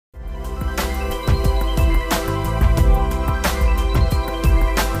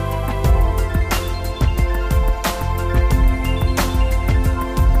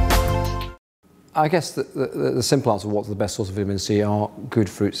I guess the simple answer of what's the best source of vitamin C are good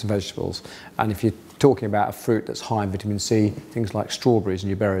fruits and vegetables. And if you're talking about a fruit that's high in vitamin C, things like strawberries and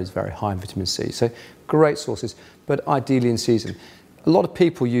your berries are very high in vitamin C. So great sources, but ideally in season. A lot of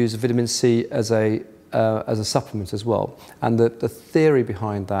people use vitamin C as a supplement as well. And the theory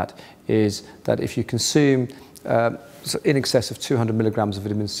behind that is that if you consume in excess of 200 milligrams of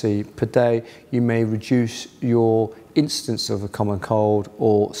vitamin C per day, you may reduce your incidence of a common cold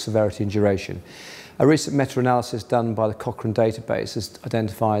or severity and duration. A recent meta-analysis done by the Cochrane database has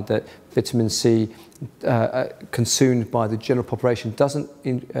identified that vitamin C consumed by the general population doesn't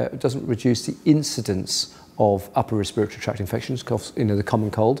reduce the incidence of upper respiratory tract infections, the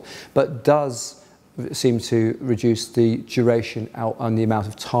common cold, but does seem to reduce the duration out on the amount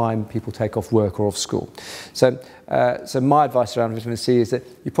of time people take off work or off school. So my advice around vitamin C is that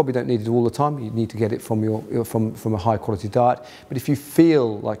you probably don't need it all the time. You need to get it from from a high quality diet. But if you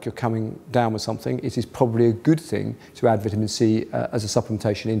feel like you're coming down with something, it is probably a good thing to add vitamin C as a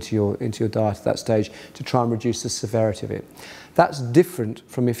supplementation into your diet at that stage to try and reduce the severity of it. That's different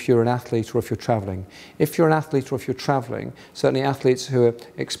from if you're an athlete or if you're travelling. If you're an athlete or if you're travelling, certainly athletes who are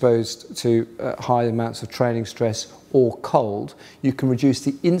exposed to high amounts of training stress or cold, you can reduce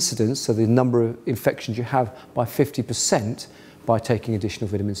the incidence, so the number of infections you have, by 50% by taking additional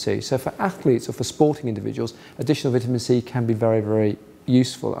vitamin C. So for athletes or for sporting individuals, additional vitamin C can be very, very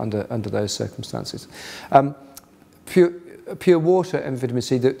useful under those circumstances. Pure water and vitamin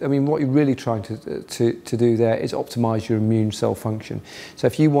C, what you're really trying to do there is optimise your immune cell function. So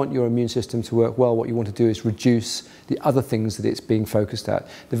if you want your immune system to work well, what you want to do is reduce the other things that it's being focused at.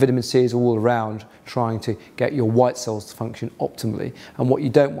 The vitamin C is all around trying to get your white cells to function optimally. And what you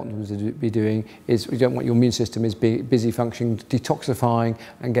don't want them to be doing is, you don't want your immune system is busy functioning, detoxifying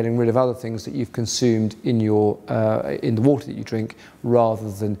and getting rid of other things that you've consumed in the water that you drink, rather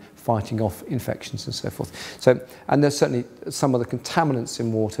than fighting off infections and so forth. So, and there's certainly some of the contaminants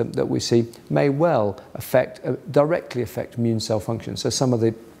in water that we see may well directly affect immune cell function. So some of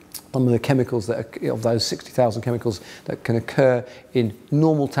the chemicals of those 60,000 chemicals that can occur in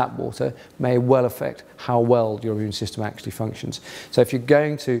normal tap water may well affect how well your immune system actually functions. So if you're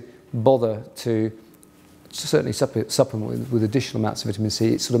going to bother to certainly supplement with additional amounts of vitamin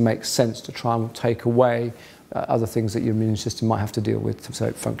C, it sort of makes sense to try and take away other things that your immune system might have to deal with so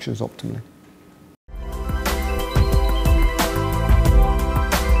it functions optimally.